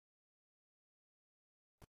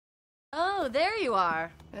Oh, there you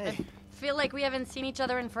are. Hey. I feel like we haven't seen each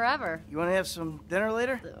other in forever. You want to have some dinner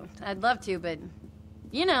later? I'd love to, but...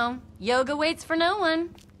 You know, yoga waits for no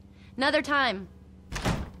one. Another time.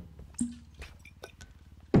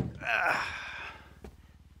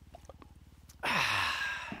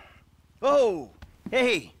 Oh!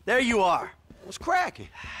 Hey, there you are. What's cracking?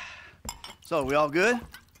 So, we all good?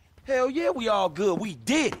 Hell yeah, we all good. We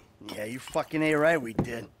did it. Yeah, you fucking ain't right, we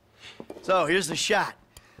did. So, here's the shot.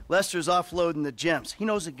 Lester's offloading the gems. He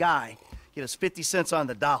knows a guy. Get us 50 cents on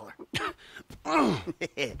the dollar.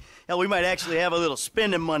 Hell, we might actually have a little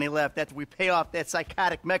spending money left after we pay off that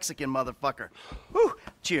psychotic Mexican motherfucker. Whew!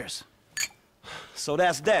 Cheers. So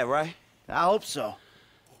that's that, right? I hope so.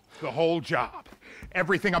 The whole job.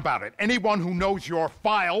 Everything about it. Anyone who knows your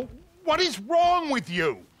file, what is wrong with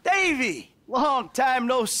you? Davey! Long time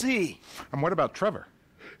no see. And what about Trevor?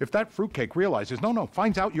 If that fruitcake realizes,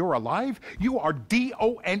 finds out you're alive, you are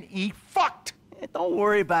D-O-N-E fucked! Hey, don't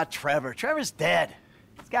worry about Trevor. Trevor's dead.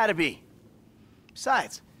 It's gotta be.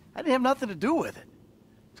 Besides, I didn't have nothing to do with it.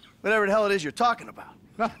 Whatever the hell it is you're talking about.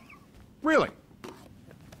 Really?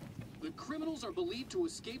 The criminals are believed to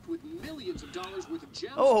escape with millions of dollars worth of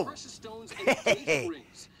gems, Oh. precious stones, and engagement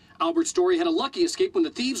rings. Albert's story had a lucky escape when the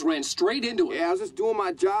thieves ran straight into it. Yeah, I was just doing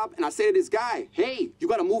my job, and I say to this guy, hey, you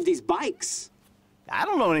gotta move these bikes. I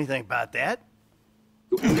don't know anything about that.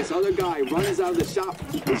 And this other guy runs out of the shop,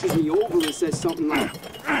 pushes me over and says something like,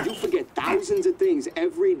 you forget thousands of things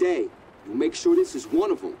every day. We'll make sure this is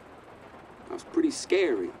one of them. That was pretty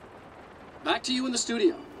scary. Back to you in the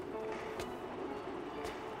studio.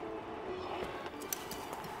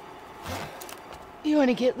 You want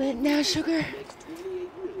to get lit now, sugar?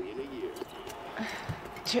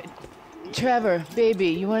 Trevor, baby,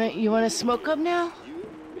 you wanna smoke up now?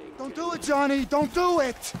 Don't do it, Johnny! Don't do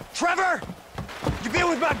it! Trevor! You been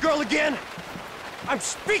with my girl again? I'm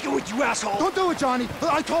speaking with you, asshole! Don't do it, Johnny!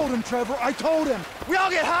 I told him, Trevor, I told him! We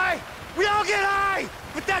all get high! We all get high!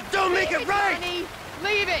 But that don't make it right! Johnny,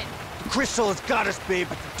 leave it! Crystal has got us, babe,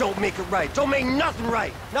 but don't make it right. Don't make nothing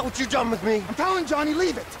right. Not what you done with me. I'm telling Johnny,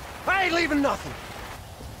 leave it! I ain't leaving nothing.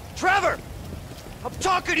 Trevor! I'm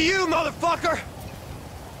talking to you, motherfucker!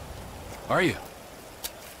 Are you?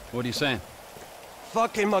 What are you saying?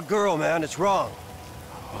 Fucking my girl, man. It's wrong.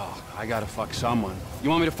 Well, I gotta fuck someone. You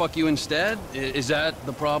want me to fuck you instead? Is that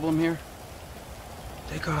the problem here?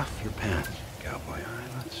 Take off your pants, cowboy. All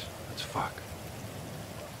right, let's fuck.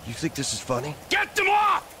 You think this is funny? Get them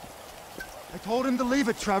off! I told him to leave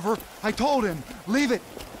it, Trevor. I told him. Leave it.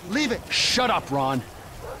 Leave it. Shut up, Ron.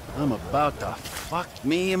 I'm about to fuck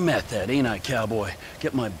me a method, ain't I, cowboy?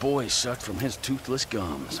 Get my boy sucked from his toothless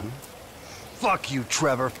gums, huh? Fuck you,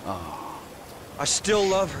 Trevor. Oh. I still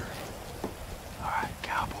love her. All right,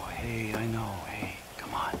 cowboy. Hey, I know. Hey,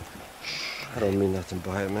 come on. I don't mean nothing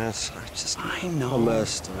by it, man. I know. I'm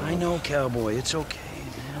messed up. I know, cowboy. It's okay,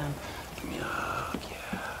 man. Give me a hug,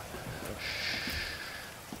 yeah.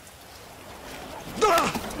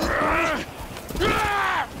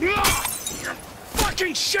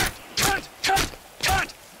 Fucking shit!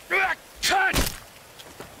 Cut!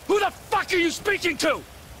 Who the fuck are you speaking to?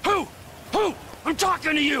 Who? I'm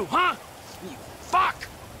talking to you, huh? You fuck!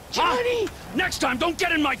 Johnny! Huh? Next time, don't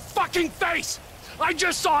get in my fucking face! I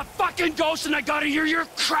just saw a fucking ghost and I gotta hear your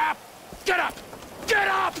crap! Get up! Get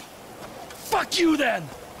up! Fuck you then!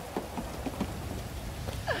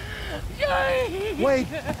 Johnny! Wait.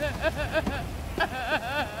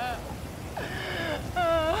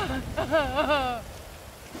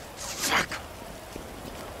 Fuck!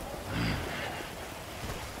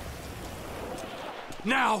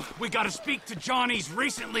 Now, we gotta speak to Johnny's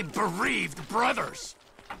recently bereaved brothers.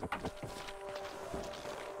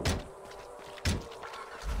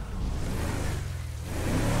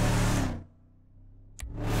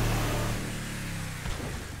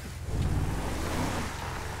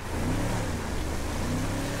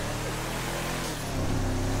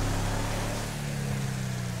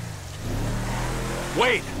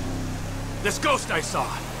 Wait! This ghost I saw.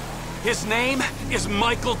 His name is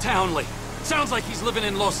Michael Townley. Sounds like he's living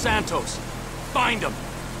in Los Santos. Find him.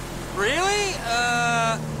 Really?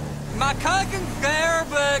 My cousin's there,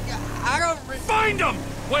 but I don't... Find him,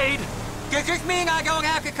 Wade! Does this mean I don't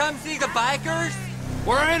have to come see the bikers?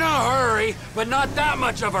 We're in a hurry, but not that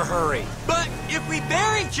much of a hurry. But if we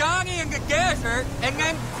bury Johnny in the desert and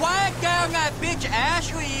then quiet down that bitch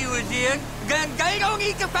Ashley he was in, then they don't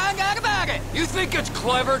need to find out about it. You think it's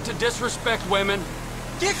clever to disrespect women?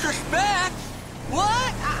 Disrespect?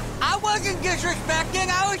 What? I wasn't disrespecting.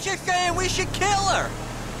 I was just saying we should kill her.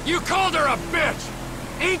 You called her a bitch!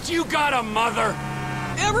 Ain't you got a mother?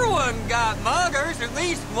 Everyone got mothers, at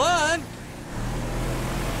least one.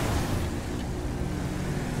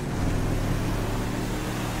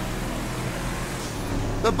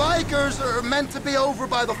 The bikers are meant to be over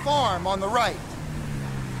by the farm on the right.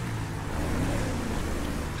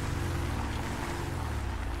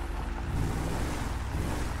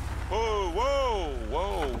 Whoa, whoa,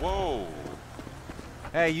 whoa, whoa.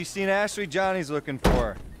 Hey, you seen Ashley? Johnny's looking for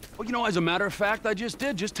her. Well, you know, as a matter of fact, I just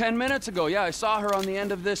did, just 10 minutes ago. Yeah, I saw her on the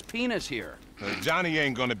end of this penis here. Johnny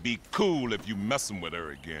ain't gonna be cool if you messing with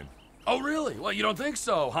her again. Oh, really? Well, you don't think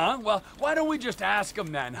so, huh? Well, why don't we just ask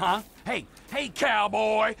him then, huh? Hey,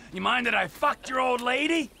 cowboy, you mind that I fucked your old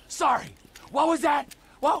lady? Sorry, what was that?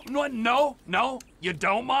 Well, no, you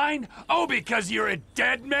don't mind? Oh, because you're a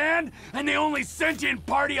dead man? And the only sentient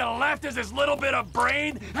part you left is this little bit of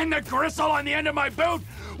brain and the gristle on the end of my boot?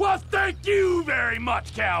 Well, thank you very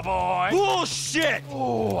much, cowboy. Bullshit!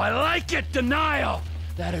 Oh, I like it, denial.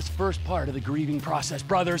 That is first part of the grieving process,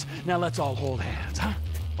 brothers. Now let's all hold hands, huh?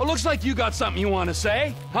 Well, looks like you got something you want to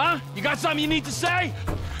say, huh? You got something you need to say?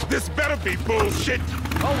 This better be bullshit.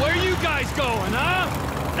 Oh, where are you guys going,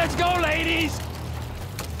 huh? Let's go, ladies!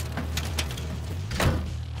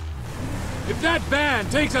 If that van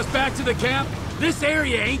takes us back to the camp, this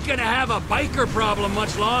area ain't gonna have a biker problem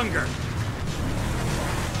much longer.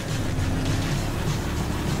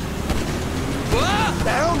 Whoa!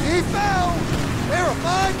 Down he fell!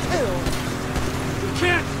 Verified kill! We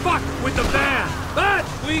can't fuck with the van, but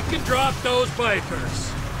we can drop those bikers.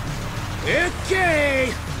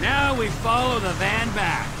 Okay, now we follow the van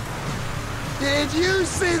back. Did you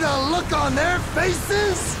see the look on their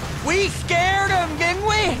faces? We scared them, didn't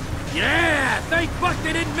we? Yeah, thank fuck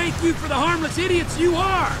they didn't make you for the harmless idiots you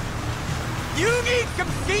are. You need some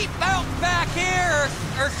seatbelts back here,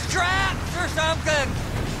 or straps or something.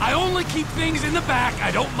 I only keep things in the back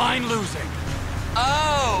I don't mind losing.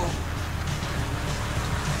 Oh.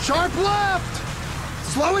 Sharp left!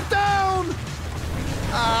 Slow it down!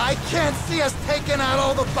 I can't see us taking out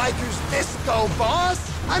all the bikers this go, boss.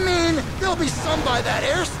 I mean, there'll be some by that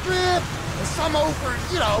airstrip, and some over,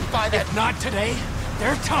 you know, by that... If not today,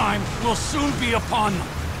 their time will soon be upon them.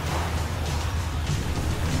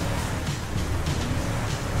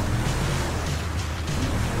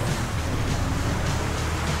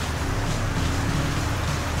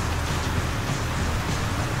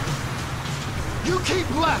 You keep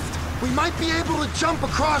left. We might be able to jump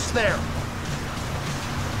across there.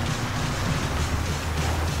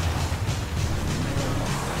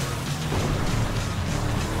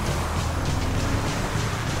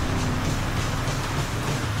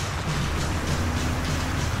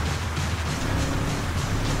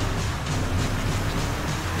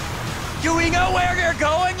 Do we know where they're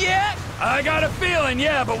going yet? I got a feeling,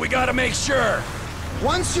 yeah, but we gotta make sure.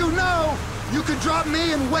 Once you know, you can drop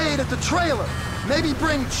me and Wade at the trailer. Maybe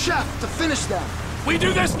bring Chef to finish them. We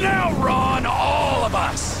do this now, Ron, all of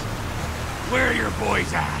us. Where are your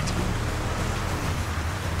boys at?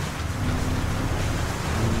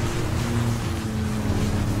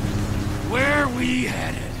 Where are we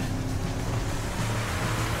headed?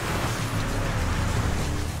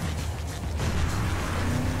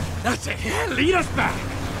 That's it. Yeah, lead us back.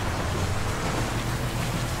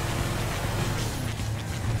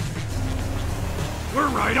 We're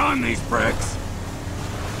right on these bricks.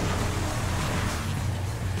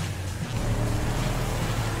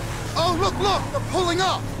 Oh, look, they're pulling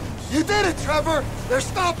up. You did it, Trevor. They're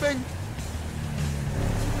stopping.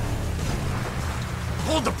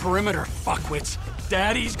 Hold the perimeter, fuckwits.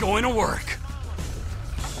 Daddy's going to work.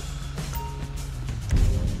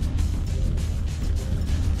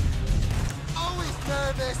 Always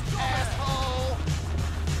nervous, asshole.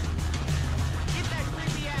 Get that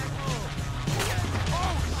creepy asshole.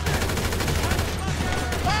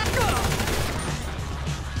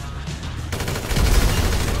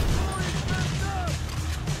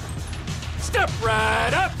 Step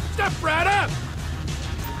right up! Step right up!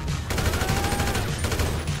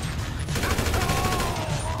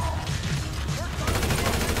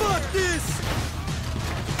 Fuck this!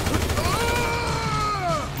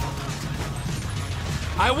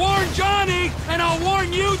 I warned Johnny, and I'll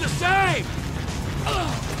warn you the same!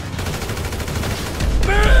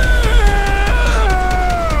 Boo!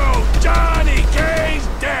 Johnny K's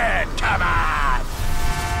dead! Come on!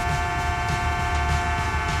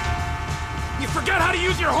 You forget how to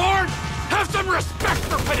use your horn? Have some respect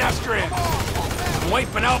for pedestrians! I'm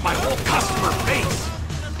wiping out my whole customer base!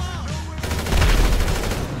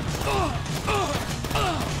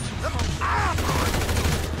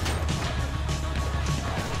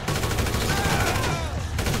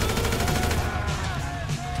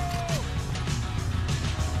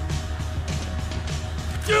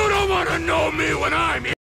 You don't want to know me when I'm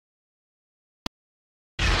here!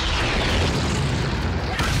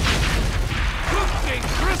 Cooking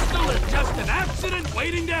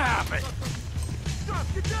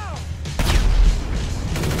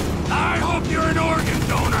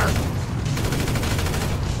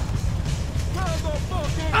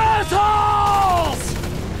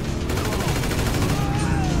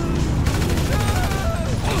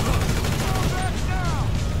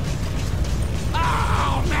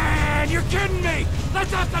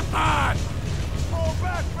That's not the bad! Fall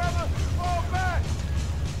back, Trevor! Fall back!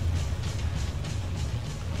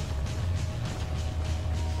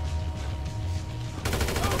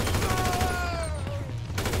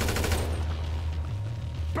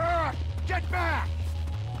 Back! Get back!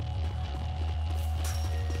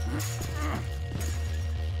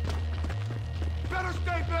 Better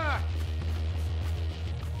stay back!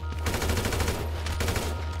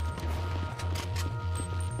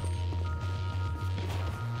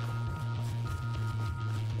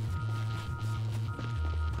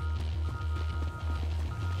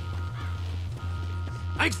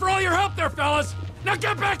 Thanks for all your help there, fellas! Now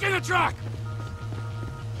get back in the truck!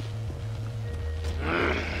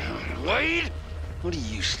 Wade? What are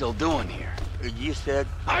you still doing here? You said...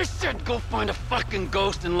 I said go find a fucking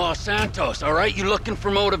ghost in Los Santos, all right? You looking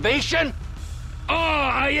for motivation?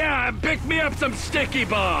 Oh, yeah, pick me up some sticky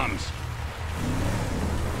bombs!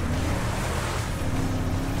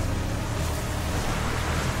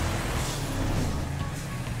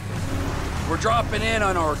 We're dropping in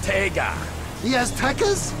on Ortega. The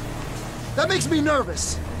Aztecas? That makes me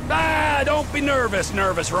nervous. Ah, don't be nervous,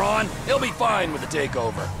 Ron. He'll be fine with the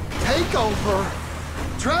takeover. Takeover?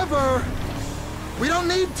 Trevor! We don't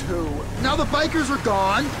need to. Now the bikers are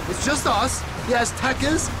gone. It's just us, the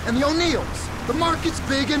Aztecas, and the O'Neills. The market's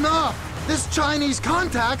big enough. This Chinese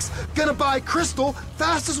contact's gonna buy crystal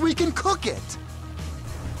fast as we can cook it.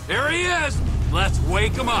 Here he is. Let's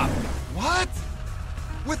wake him up. What?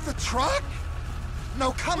 With the truck?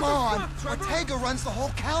 No, come on. Ortega runs the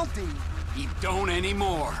whole county. He don't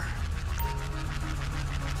anymore.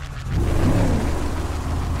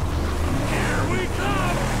 Here we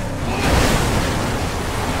come!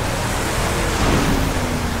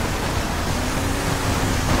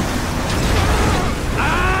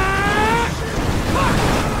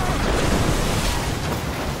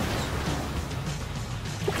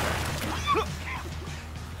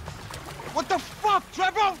 What the fuck,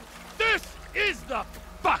 Trevor? This is the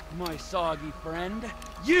fuck, my soggy friend.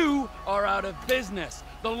 You are out of business.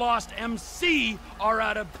 The Lost MC are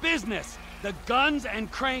out of business. The guns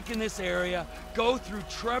and crank in this area go through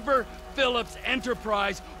Trevor Phillips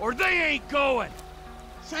Enterprise, or they ain't going.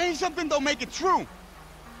 Saying something don't make it true.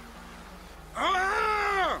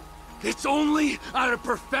 Ah! It's only out of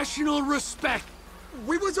professional respect.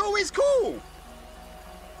 We was always cool.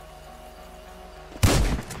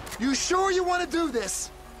 You sure you want to do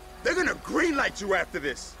this? They're gonna greenlight you after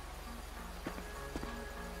this.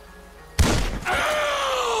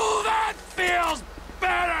 Oh, that feels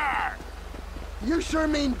better! You sure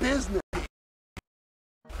mean business.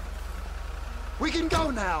 We can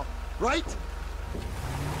go now, right?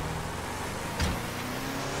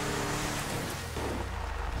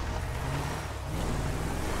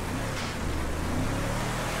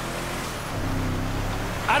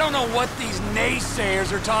 I don't know what these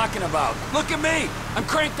naysayers are talking about. Look at me. I'm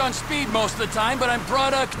cranked on speed most of the time, but I'm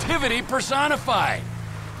productivity personified.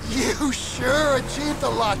 You sure achieved a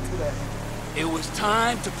lot today. It was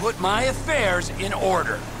time to put my affairs in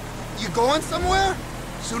order. You going somewhere?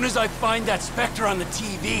 Soon as I find that Spectre on the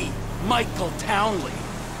TV, Michael Townley.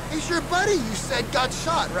 He's your buddy you said got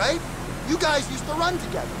shot, right? You guys used to run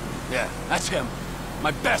together. Yeah, that's him.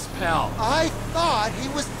 My best pal. I thought he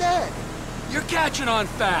was dead. You're catching on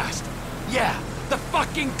fast. Yeah, the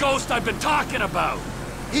fucking ghost I've been talking about.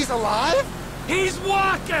 He's alive? He's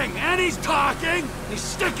walking, and he's talking. He's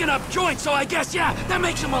sticking up joints, so I guess, yeah, that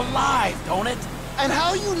makes him alive, don't it? And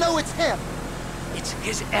how you know it's him? It's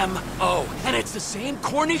his M.O., and it's the same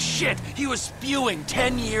corny shit he was spewing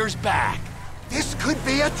 10 years back. This could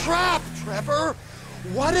be a trap, Trevor.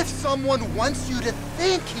 What if someone wants you to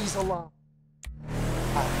think he's alive?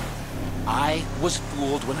 I was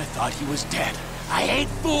fooled when I thought he was dead. I ain't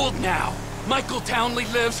fooled now. Michael Townley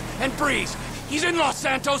lives and breathes. He's in Los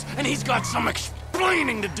Santos, and he's got some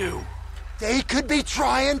explaining to do. They could be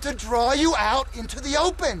trying to draw you out into the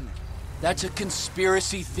open. That's a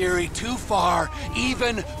conspiracy theory too far,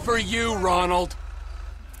 even for you, Ronald.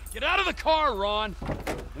 Get out of the car, Ron.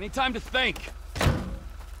 Any time to think.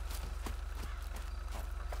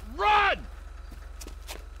 Run!